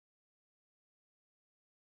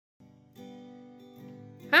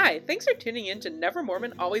Hi, thanks for tuning in to Never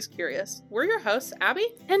Mormon, Always Curious. We're your hosts,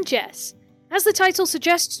 Abby and Jess. As the title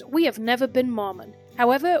suggests, we have never been Mormon.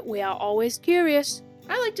 However, we are always curious.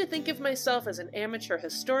 I like to think of myself as an amateur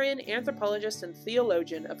historian, anthropologist, and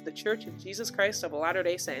theologian of the Church of Jesus Christ of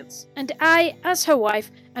Latter-day Saints. And I, as her wife,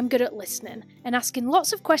 am good at listening and asking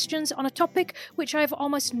lots of questions on a topic which I have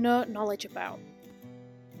almost no knowledge about.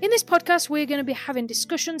 In this podcast, we're going to be having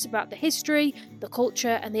discussions about the history, the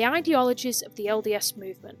culture, and the ideologies of the LDS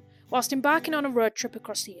movement, whilst embarking on a road trip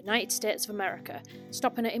across the United States of America,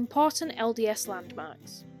 stopping at important LDS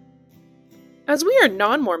landmarks. As we are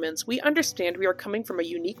non-Mormons, we understand we are coming from a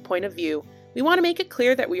unique point of view. We want to make it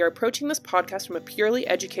clear that we are approaching this podcast from a purely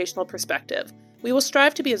educational perspective. We will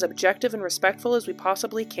strive to be as objective and respectful as we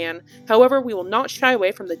possibly can, however, we will not shy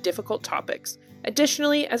away from the difficult topics.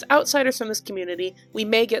 Additionally, as outsiders from this community, we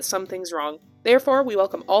may get some things wrong. Therefore, we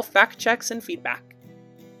welcome all fact checks and feedback.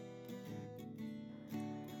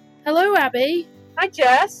 Hello, Abby. Hi,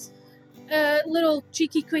 Jess. A little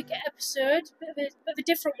cheeky quick episode, bit of a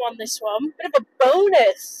different one this one. Bit of a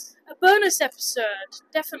bonus. A bonus episode,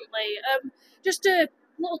 definitely. Just a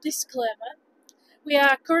little disclaimer. We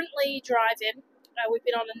are currently driving. We've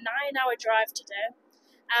been on a 9-hour drive today,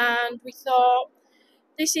 and we thought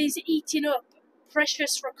this is eating up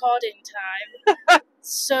precious recording time.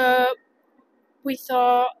 So we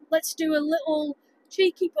thought, let's do a little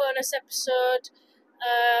cheeky bonus episode.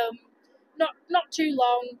 Not too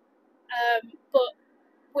long, but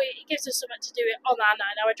it gives us something to do it on our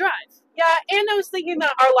 9-hour drive. Yeah, and I was thinking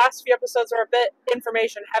that our last few episodes are a bit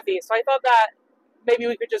information heavy, so I thought that maybe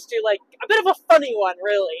we could just do like a bit of a funny one,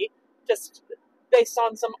 really, just based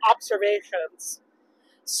on some observations.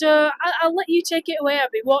 So I'll let you take it away,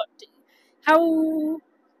 Abby. What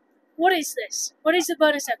is this? What is the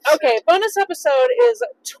bonus episode? Okay, bonus episode is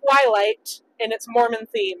Twilight and its Mormon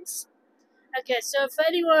themes. Okay, so for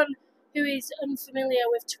anyone who is unfamiliar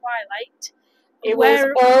with Twilight, it was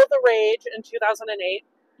all the rage in 2008.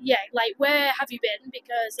 Yeah, like where have you been?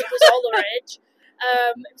 Because it was all the rage.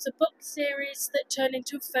 It was a book series that turned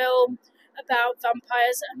into a film about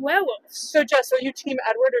vampires and werewolves. So, Jess, are you Team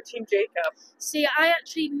Edward or Team Jacob? See, I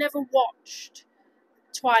actually never watched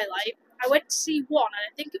Twilight. I went to see one, and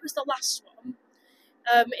I think it was the last one,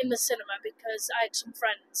 in the cinema, because I had some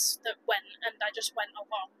friends that went, and I just went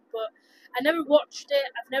along. But I never watched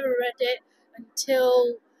it, I've never read it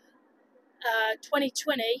until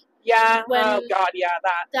 2020. Yeah, when oh god, yeah,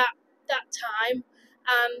 that time,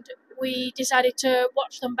 and we decided to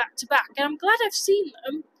watch them back to back, and I'm glad I've seen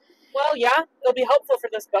them. Well, yeah, it'll be helpful for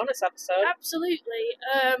this bonus episode. Absolutely.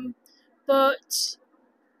 But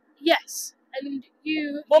yes, and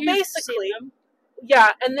you. Well, basically, them.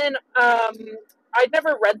 Yeah, and then I'd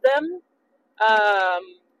never read them. I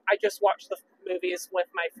just watched the movies with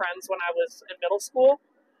my friends when I was in middle school.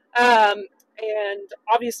 And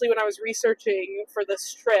obviously, when I was researching for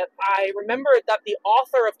this trip, I remembered that the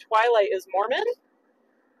author of Twilight is Mormon,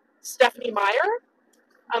 Stephanie Meyer.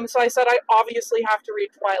 So I said I obviously have to read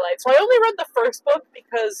Twilight. So I only read the first book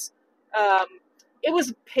because it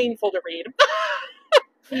was painful to read.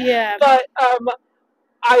 Yeah. But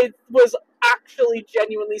I was actually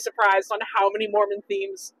genuinely surprised on how many Mormon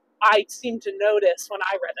themes I seemed to notice when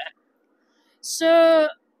I read it. So,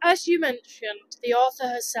 as you mentioned, the author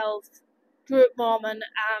herself grew up Mormon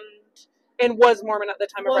and was Mormon at the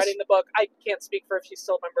time of writing the book. I can't speak for if she's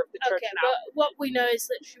still a member of the church now. But what we know is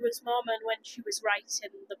that she was Mormon when she was writing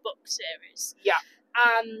the book series. Yeah.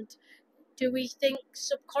 And do we think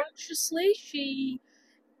subconsciously she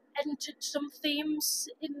entered some themes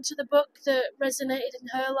into the book that resonated in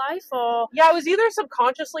her life, or? Yeah, it was either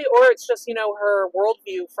subconsciously or it's just, her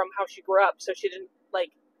worldview from how she grew up, so she didn't,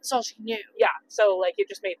 That's all she knew. Yeah, so, it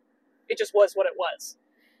just was what it was,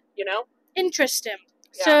 Interesting.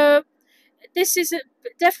 Yeah. So, this is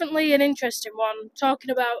definitely an interesting one, talking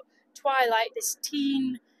about Twilight, this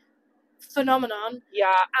teen phenomenon,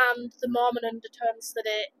 yeah, and the Mormon undertones that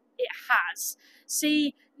it has.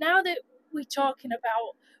 See, now that we're talking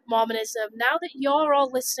about Mormonism, now that you're all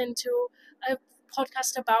listening to a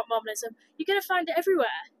podcast about Mormonism, you're going to find it everywhere.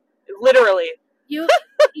 Literally.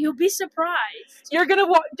 You'll be surprised. You're going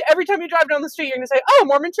to every time you drive down the street, you're going to say, oh,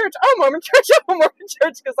 Mormon church, oh, Mormon church, oh, Mormon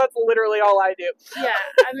church, because that's literally all I do. Yeah,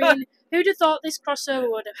 I mean, who'd have thought this crossover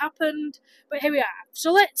would have happened? But here we are.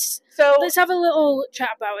 So let's have a little chat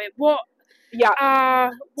about it.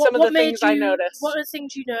 Some of the things I noticed. What are the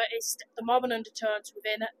things you noticed, the Mormon undertones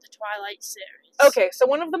within the Twilight series? Okay, so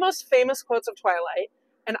one of the most famous quotes of Twilight,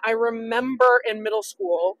 and I remember in middle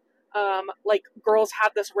school, girls had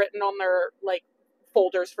this written on their,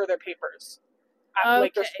 folders for their papers.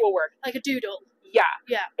 Their schoolwork. Like a doodle. Yeah.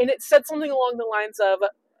 Yeah. And it said something along the lines of,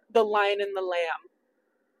 the lion and the lamb,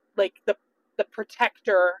 like the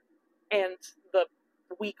protector and the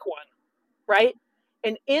weak one, right?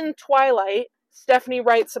 And in Twilight, Stephanie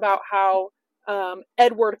writes about how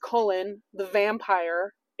Edward Cullen, the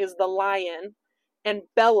vampire, is the lion, and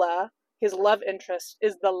Bella, his love interest,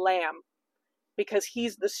 is the lamb, because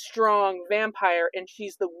he's the strong vampire and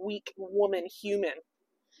she's the weak woman human.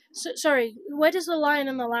 So, sorry, where does the lion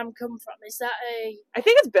and the lamb come from? Is that I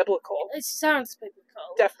think it's biblical. It sounds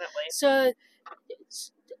biblical. Definitely. So,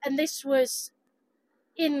 and this was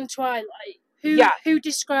in Twilight. Who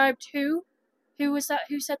described who? Who was that?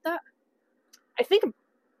 Who said that? I think,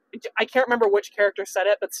 I can't remember which character said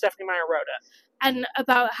it, but Stephanie Meyer wrote it. And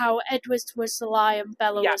about how Edward was the lion,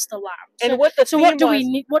 Bella was the lamb. And what do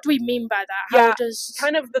we mean by that? How does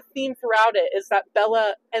kind of the theme throughout it is that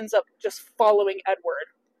Bella ends up just following Edward.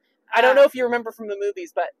 I don't know if you remember from the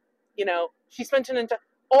movies, but she's mentioned into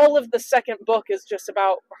all of the second book is just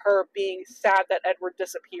about her being sad that Edward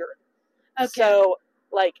disappeared. Okay. So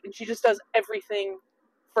and she just does everything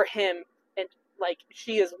for him, and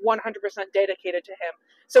she is 100% dedicated to him.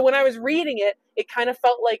 So when I was reading it, it kind of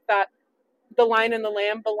felt like that. The lion and the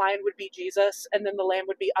lamb, the lion would be Jesus, and then the lamb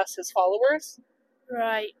would be us, his followers.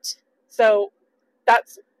 Right. So that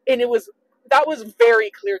was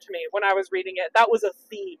very clear to me when I was reading it. That was a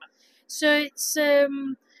theme. So it's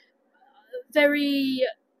very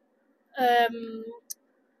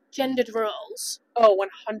gendered roles. Oh,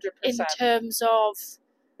 100%. In terms of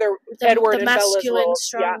Edward the and masculine Bella's roles.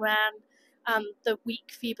 strong man and the weak,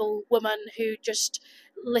 feeble woman who just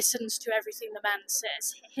listens to everything the man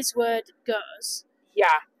says. His word goes. Yeah.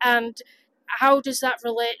 And how does that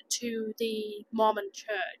relate to the Mormon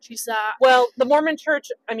church? Is that... Well, the Mormon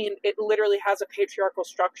church, it literally has a patriarchal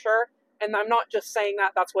structure, and I'm not just saying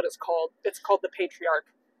that, that's what it's called. It's called the patriarch.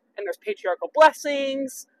 And there's patriarchal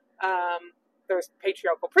blessings, there's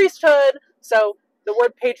patriarchal priesthood, so the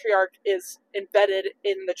word patriarch is embedded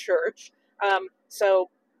in the church.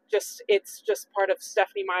 It's just part of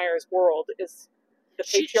Stephanie Meyer's world, is the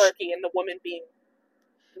patriarchy and the woman being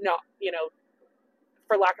not,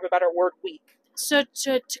 for lack of a better word, weak. So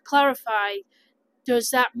to clarify, does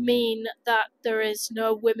that mean that there is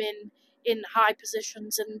no women in high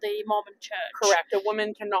positions in the Mormon church? Correct. A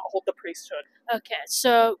woman cannot hold the priesthood. Okay,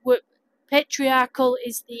 so patriarchal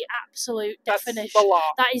is the absolute definition. That's the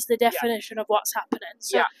law. That is the definition of what's happening.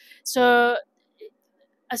 So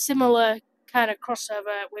a similar kind of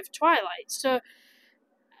crossover with Twilight. So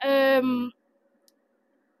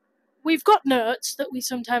we've got notes that we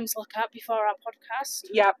sometimes look at before our podcast.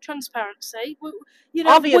 Yeah. Transparency.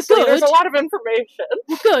 Obviously, we're good. There's a lot of information.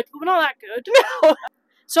 We're good, but we're not that good. No.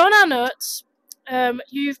 So on our notes,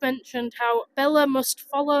 you've mentioned how Bella must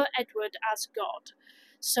follow Edward as God.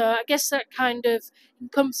 So I guess that kind of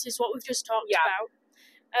encompasses what we've just talked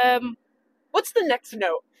about. What's the next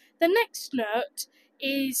note? The next note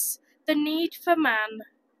is the need for man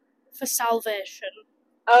for salvation.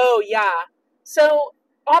 Oh, yeah. So,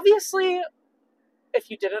 obviously, if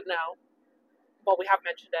you didn't know, well, we have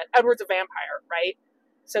mentioned it, Edward's a vampire, right?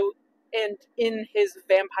 So, and in his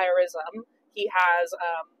vampirism, he has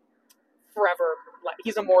forever,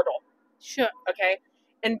 he's immortal. Sure. Okay?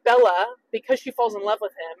 And Bella, because she falls in love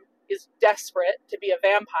with him, is desperate to be a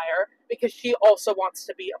vampire because she also wants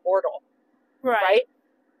to be immortal. Right?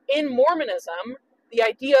 In Mormonism, the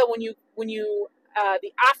idea when you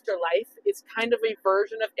the afterlife is kind of a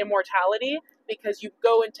version of immortality, because you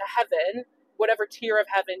go into heaven, whatever tier of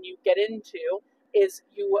heaven you get into, is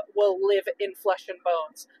you will live in flesh and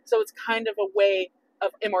bones. So it's kind of a way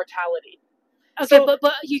of immortality. Okay, so,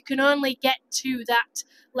 but you can only get to that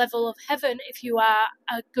level of heaven if you are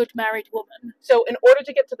a good married woman. So in order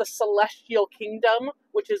to get to the celestial kingdom,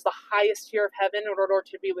 which is the highest tier of heaven, in order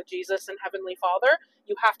to be with Jesus and Heavenly Father,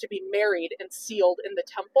 you have to be married and sealed in the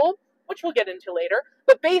temple, which we'll get into later.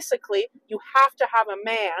 But basically, you have to have a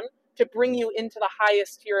man to bring you into the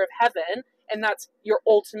highest tier of heaven, and that's your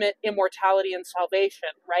ultimate immortality and salvation,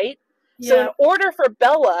 right? Yeah. So in order for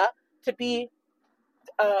Bella to be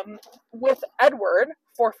with Edward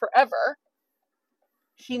for forever,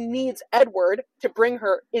 she needs Edward to bring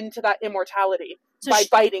her into that immortality by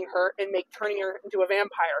biting her and turning her into a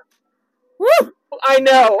vampire. Woo! I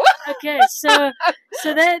know. Okay, so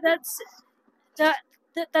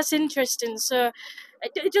that's interesting. So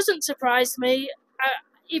it doesn't surprise me,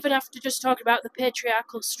 even after just talking about the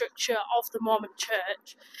patriarchal structure of the Mormon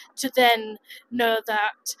Church, to then know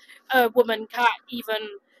that a woman can't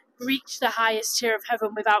even reach the highest tier of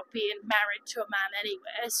heaven without being married to a man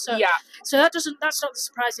anyway. So that's not the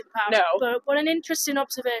surprising part. No. But an interesting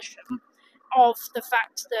observation. of the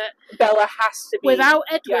fact that Bella has to be... without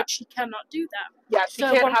Edward, yeah. she cannot do that. Yeah, she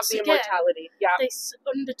So can't have once the again, immortality. Yeah. This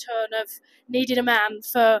undertone of needing a man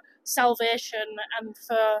for salvation and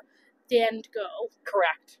for the end goal.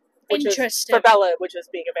 Correct. Which Interesting. is, for Bella, which is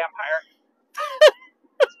being a vampire.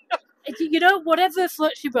 You know, whatever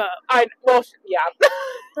floats your boat. Yeah.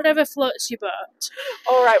 Whatever floats your boat.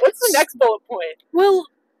 All right, what's the next bullet point? Well,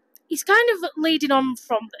 he's kind of leading on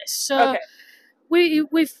from this. So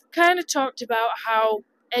we've kind of talked about how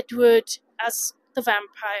Edward as the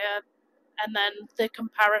vampire, and then the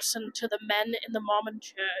comparison to the men in the Mormon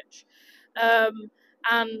church,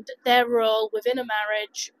 and their role within a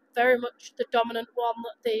marriage, very much the dominant one,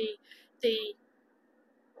 the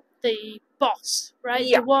boss, right?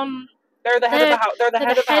 Yeah. The one. They're the head of the house. They're the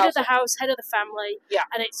head of the house, head of the family. Yeah.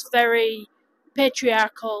 And it's very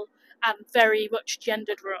patriarchal and very much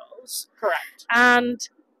gendered roles. Correct. And,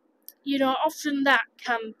 you know, often that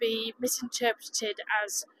can be misinterpreted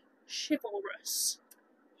as chivalrous.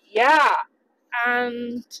 Yeah.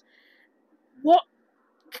 And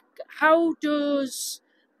how does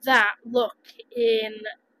that look in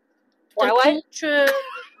Twilight? the culture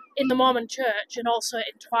in the Mormon church and also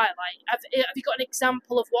in Twilight? Have you got an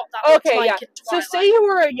example of what that looks like in Twilight? So say you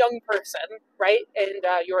were a young person, right? And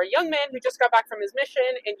you're a young man who just got back from his mission,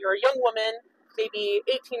 and you're a young woman, maybe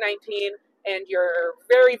 18, 19, and you're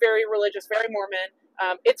very, very religious, very Mormon.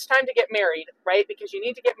 It's time to get married, right? Because you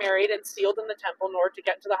need to get married and sealed in the temple in order to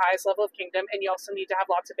get to the highest level of kingdom, and you also need to have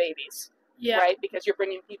lots of babies, right? Because you're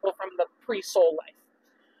bringing people from the pre-soul life.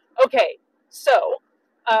 Okay, so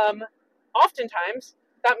oftentimes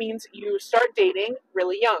that means you start dating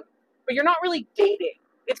really young, but you're not really dating.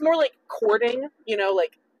 It's more like courting, you know,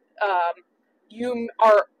 like you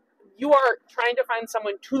are trying to find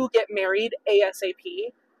someone to get married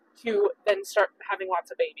ASAP to then start having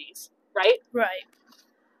lots of babies, right? Right.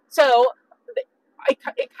 So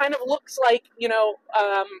it kind of looks like, you know,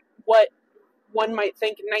 what one might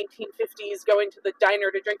think in 1950s going to the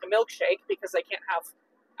diner to drink a milkshake because they can't have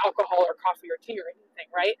alcohol or coffee or tea or anything,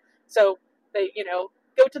 right? So they, you know,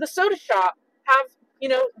 go to the soda shop, have, you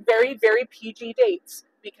know, very, very PG dates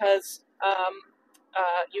because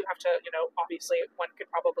you have to, you know, obviously one could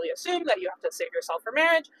probably assume that you have to save yourself for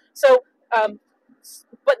marriage. So,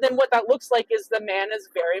 but then what that looks like is the man is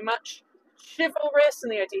very much chivalrous in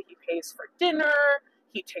the idea he pays for dinner,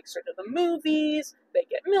 he takes her to the movies, they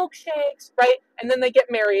get milkshakes, right? And then they get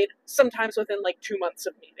married sometimes within like 2 months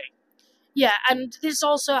of meeting. Yeah, and this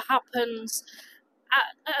also happens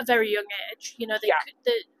at a very young age. You know,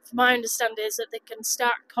 my understanding is that they can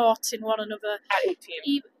start courting one another at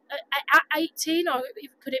 18. At 18, or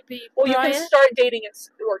could it be Well, prior? you can start dating at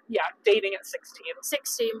 16.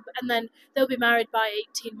 16, and then they'll be married by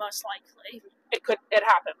 18 most likely. It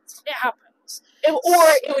happens. It happens. It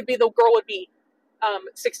would be the girl would be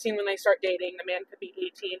 16 when they start dating, the man could be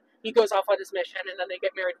 18, he goes off on his mission, and then they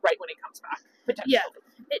get married right when he comes back, potentially. Yeah,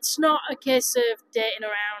 it's not a case of dating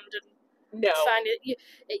around and find it.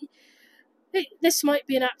 This might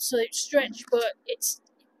be an absolute stretch, but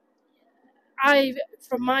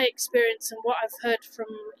from my experience and what I've heard from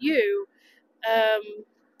you,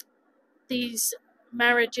 these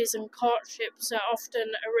marriages and courtships are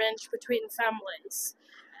often arranged between families.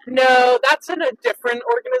 No, that's in a different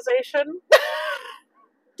organization.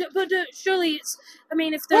 But surely it's. I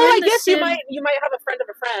mean, if they're in the same... you might have a friend of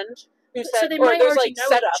a friend who said, so they or might there's already like know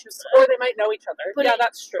setups, each other. or they might know each other. But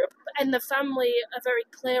that's true. And the family are very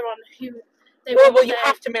clear on who they want. Well, you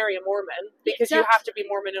have to marry a Mormon because you have to be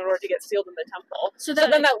Mormon in order to get sealed in the temple. So then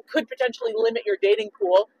that could potentially limit your dating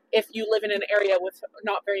pool if you live in an area with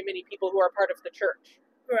not very many people who are part of the church.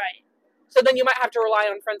 Right. So then you might have to rely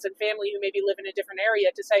on friends and family who maybe live in a different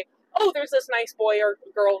area to say, oh, there's this nice boy or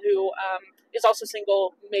girl who is also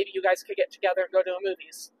single. Maybe you guys could get together and go to the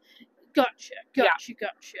movies. Gotcha.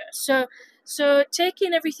 So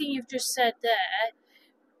taking everything you've just said there,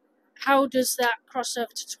 how does that cross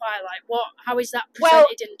over to Twilight? How is that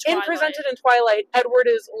presented in Twilight? Presented in Twilight, Edward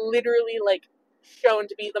is literally like shown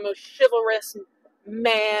to be the most chivalrous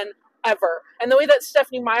man ever. And the way that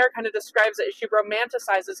Stephanie Meyer kind of describes it is she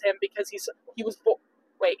romanticizes him because he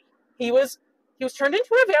was turned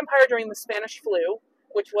into a vampire during the Spanish flu,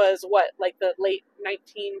 which was like the late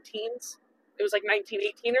 19-teens. It was like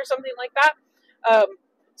 1918 or something like that.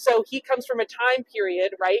 So he comes from a time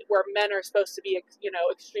period, right, where men are supposed to be, you know,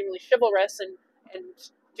 extremely chivalrous and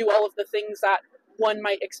do all of the things that one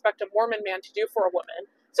might expect a Mormon man to do for a woman.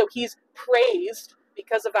 So he's praised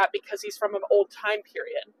because of that, because he's from an old time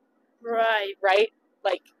period. Right?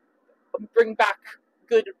 Like, bring back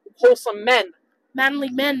good, wholesome men. Manly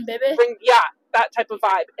men, baby. that type of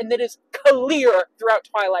vibe, and it is clear throughout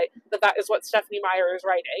Twilight that that is what Stephanie Meyer is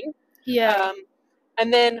writing. Yeah.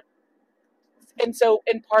 And then, and so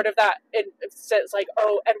in part of that, it says like,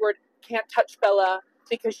 oh, Edward can't touch Bella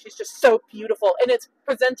because she's just so beautiful, and it's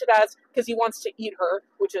presented as because he wants to eat her,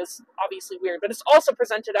 which is obviously weird, but it's also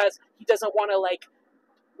presented as he doesn't want to like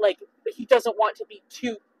he doesn't want to be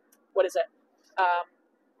too, what is it?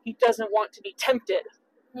 He doesn't want to be tempted.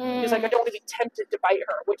 He's like, I don't want to be tempted to bite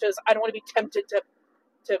her, which is I don't want to be tempted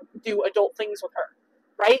to do adult things with her,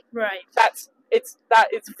 right? Right. It's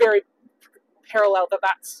very parallel that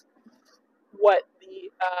that's what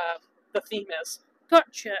the theme is.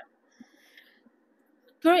 Gotcha.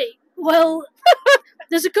 Great. Well,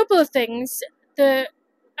 there's a couple of things that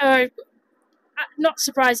are not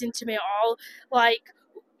surprising to me at all. Like,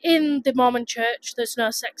 in the Mormon church, there's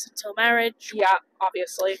no sex until marriage. Yeah,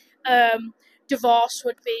 obviously. Divorce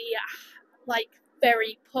would be, like,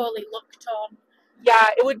 very poorly looked on. Yeah,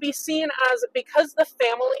 it would be seen as, because the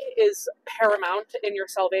family is paramount in your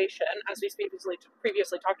salvation, as we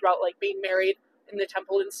previously talked about, like being married in the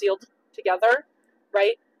temple and sealed together,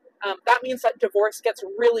 right? That means that divorce gets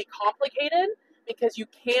really complicated because you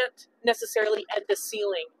can't necessarily end a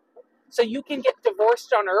sealing. So you can get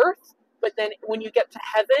divorced on earth, but then when you get to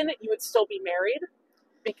heaven, you would still be married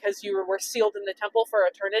because you were sealed in the temple for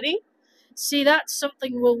eternity. See, that's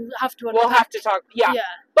something we'll have to unpack. We'll have to talk, yeah.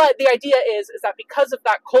 But the idea is that because of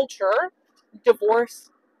that culture,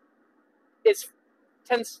 divorce is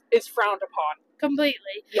frowned upon.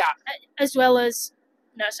 Completely. Yeah. As well as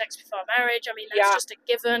no sex before marriage. I mean, that's just a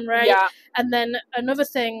given, right? Yeah. And then another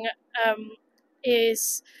thing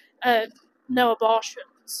is no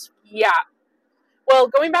abortions. Yeah. Well,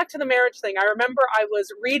 going back to the marriage thing, I remember I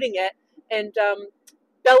was reading it, and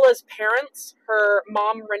Bella's parents, her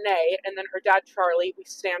mom Renee, and then her dad Charlie. We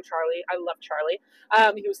stand Charlie. I love Charlie.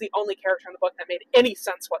 He was the only character in the book that made any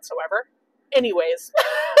sense whatsoever. Anyways,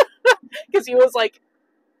 because he was like,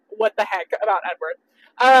 what the heck about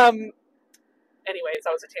Edward? Anyways,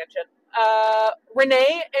 that was a tangent.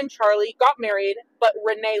 Renee and Charlie got married, but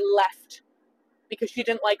Renee left because she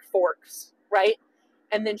didn't like forks, right?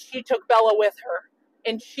 And then she took Bella with her,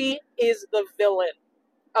 and she is the villain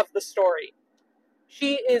of the story.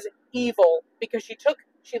 She is evil because she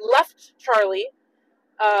left Charlie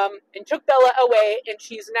and took Bella away, and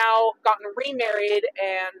she's now gotten remarried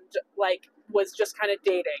and like was just kind of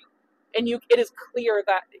dating. And it is clear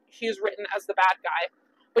that she is written as the bad guy.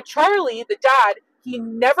 But Charlie, the dad, he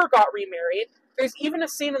never got remarried. There's even a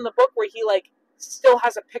scene in the book where he like still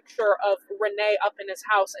has a picture of Renee up in his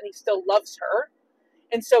house, and he still loves her.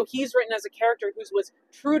 And so he's written as a character who was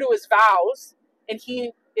true to his vows, and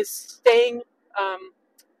he is staying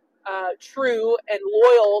true and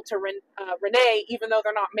loyal to Renee, even though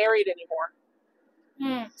they're not married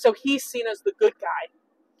anymore. So he's seen as the good guy.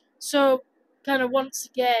 So, kind of once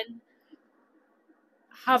again,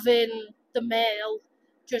 having the male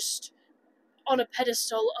just on a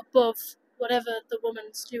pedestal above whatever the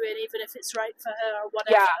woman's doing, even if it's right for her or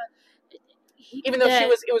whatever. Yeah. Even though it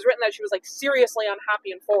was written that she was like seriously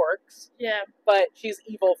unhappy in Forks. Yeah. But she's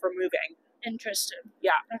evil for moving. Interesting.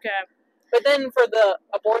 Yeah. Okay. But then for the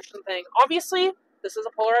abortion thing, obviously this is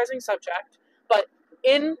a polarizing subject, but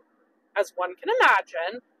as one can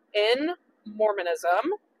imagine, in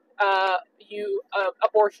Mormonism,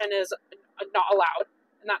 abortion is not allowed,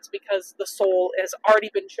 and that's because the soul has already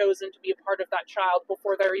been chosen to be a part of that child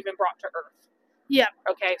before they're even brought to earth. Yeah.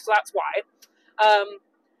 Okay, so that's why.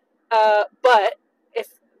 But if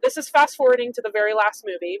this is fast forwarding to the very last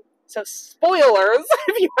movie, so spoilers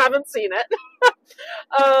if you haven't seen it.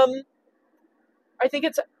 I think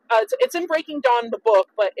it's in Breaking Dawn, the book,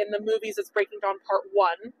 but in the movies it's Breaking Dawn Part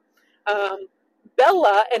 1.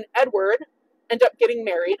 Bella and Edward end up getting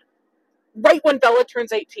married right when Bella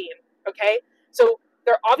turns 18, okay? So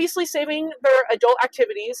they're obviously saving their adult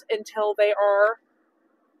activities until they are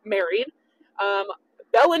married.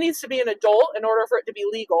 Bella needs to be an adult in order for it to be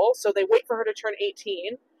legal, so they wait for her to turn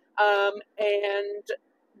 18, and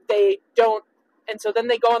they don't, and so then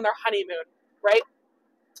they go on their honeymoon, right?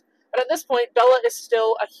 But at this point, Bella is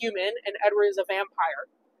still a human, and Edward is a vampire.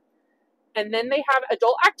 And then they have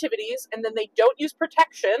adult activities, and then they don't use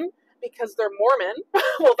protection because they're Mormon.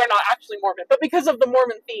 Well, they're not actually Mormon, but because of the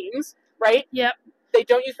Mormon themes, right? Yep. They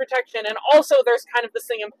don't use protection, and also there's kind of this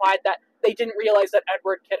thing implied that they didn't realize that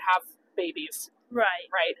Edward could have babies. Right.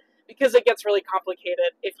 Right. Because it gets really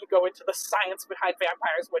complicated if you go into the science behind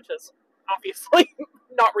vampires, which is obviously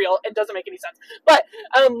not real and doesn't make any sense. But,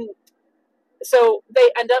 so they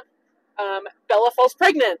end up, Bella falls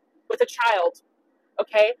pregnant with a child,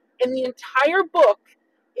 okay? And the entire book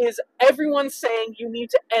is everyone saying you need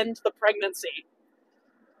to end the pregnancy.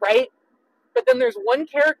 right? But then there's one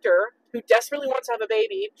character who desperately wants to have a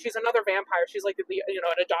baby. She's another vampire. She's like the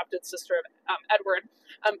an adopted sister of Edward.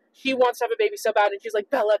 She wants to have a baby so bad, and she's like,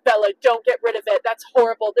 Bella, don't get rid of it. That's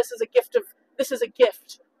horrible. This is a gift.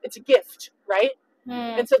 It's a gift, right?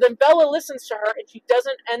 And so then Bella listens to her, and she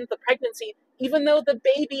doesn't end the pregnancy, even though the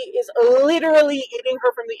baby is literally eating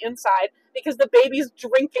her from the inside, because the baby's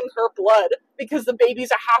drinking her blood, because the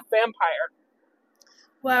baby's a half vampire.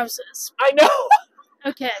 Wowzers. I know.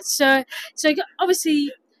 Okay, so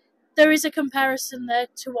obviously there is a comparison there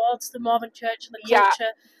towards the Mormon church and the culture.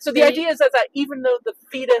 Yeah. So the idea is that even though the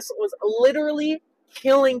fetus was literally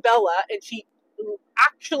killing Bella, and she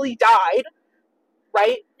actually died,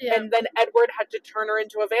 right? Yeah. And then Edward had to turn her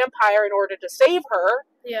into a vampire in order to save her.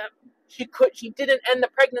 Yeah. She didn't end the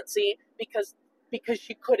pregnancy because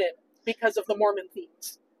she couldn't, because of the Mormon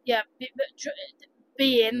themes. Yeah,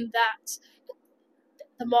 being that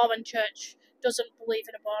the Mormon church doesn't believe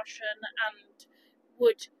in abortion and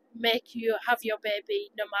would make you have your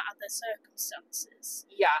baby no matter the circumstances.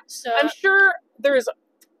 Yeah. So I'm sure there's,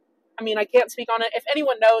 I can't speak on it. If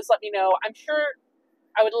anyone knows, let me know. I'm sure,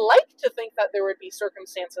 I would like to think that there would be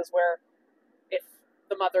circumstances where if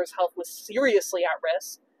the mother's health was seriously at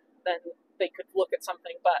risk, then they could look at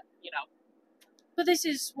something, but, But this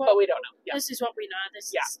is what... But we don't know. Yeah. This is what we know.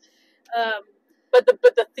 This Yeah. is... But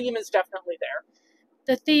the theme is definitely there.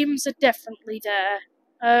 The themes are definitely there.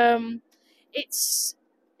 It's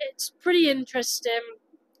pretty interesting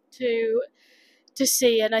to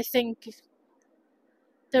see, and I think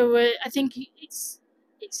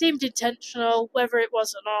it seemed intentional, whether it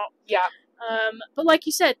was or not. Yeah. But like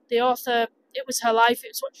you said, the author, it was her life, it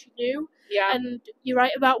was what she knew. Yeah. And you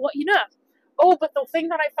write about what you know. Oh, but the thing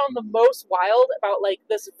that I found the most wild about, like,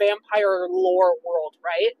 this vampire lore world,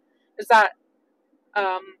 right, is that,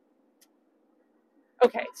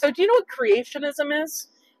 okay, so do you know what creationism is?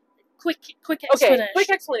 Quick explanation. Okay, quick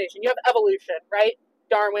explanation. You have evolution, right?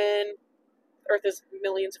 Darwin, Earth is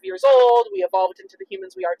millions of years old, we evolved into the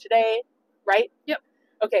humans we are today, right? Yep.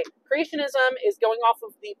 Okay, creationism is going off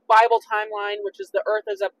of the Bible timeline, which is the Earth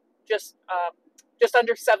is just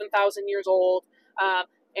under 7,000 years old,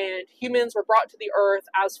 and humans were brought to the Earth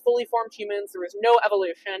as fully formed humans. There was no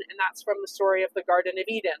evolution, and that's from the story of the Garden of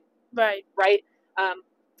Eden. Right. Right?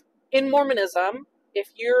 In Mormonism,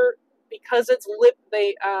 because it's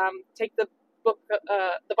they take the book,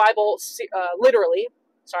 the Bible literally.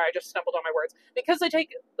 Sorry, I just stumbled on my words. Because they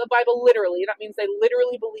take the Bible literally, that means they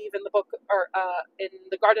literally believe in the book, or in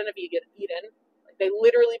the Garden of Eden. They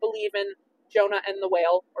literally believe in Jonah and the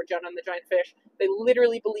whale, or Jonah and the giant fish. They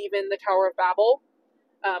literally believe in the Tower of Babel,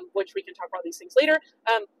 which we can talk about these things later.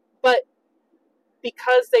 But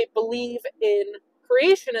because they believe in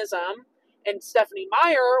creationism, and Stephanie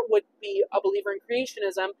Meyer would be a believer in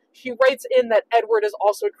creationism, she writes in that Edward is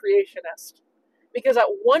also a creationist. Because at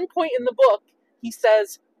one point in the book, he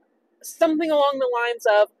says something along the lines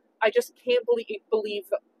of, I just can't believe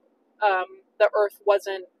the Earth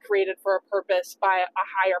wasn't created for a purpose by a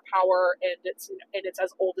higher power, and it's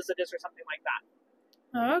as old as it is, or something like that.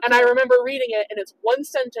 Okay. And I remember reading it, and it's one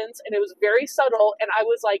sentence, and it was very subtle, and I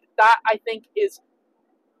was like, that, I think, is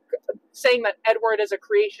saying that Edward is a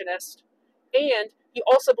creationist, and he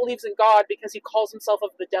also believes in God because he calls himself of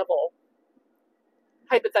the devil.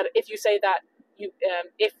 Hypothetically, if you say that,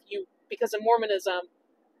 because in Mormonism,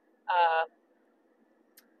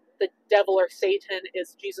 the devil or Satan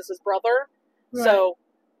is Jesus' brother, Right. So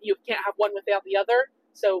you can't have one without the other.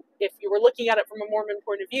 So if you were looking at it from a Mormon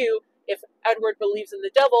point of view, if Edward believes in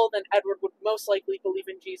the devil, then Edward would most likely believe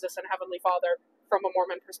in Jesus and Heavenly Father from a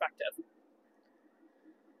Mormon perspective.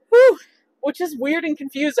 Whew. Which is weird and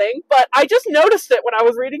confusing, but I just noticed it when I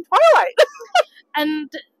was reading Twilight.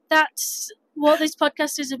 And that's what this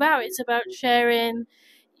podcast is about. It's about sharing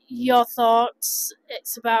your thoughts.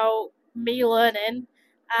 It's about me learning,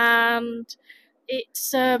 and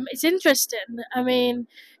it's interesting. I mean,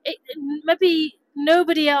 maybe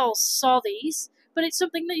nobody else saw these, but it's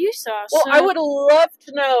something that you saw. Well, so I would love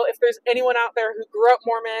to know if there's anyone out there who grew up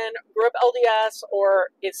Mormon, grew up LDS, or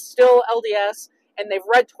is still LDS, and they've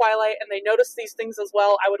read Twilight and they noticed these things as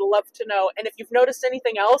well. I would love to know. And if you've noticed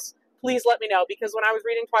anything else, please let me know, because when I was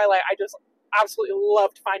reading Twilight, I just absolutely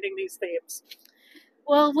loved finding these themes.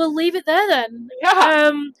 Well, we'll leave it there then.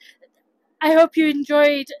 Yeah. I hope you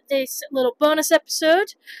enjoyed this little bonus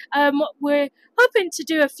episode. We're hoping to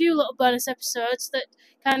do a few little bonus episodes that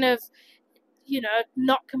kind of,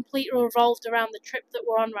 not completely revolved around the trip that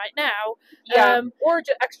we're on right now. Yeah, or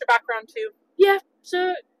just extra background too. Yeah,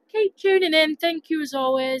 so keep tuning in. Thank you as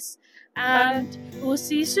always, and we'll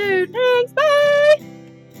see you soon. Thanks, bye!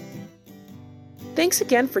 Thanks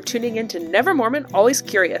again for tuning in to Never Mormon, Always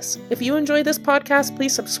Curious. If you enjoy this podcast,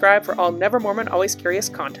 please subscribe for all Never Mormon, Always Curious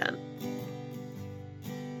content.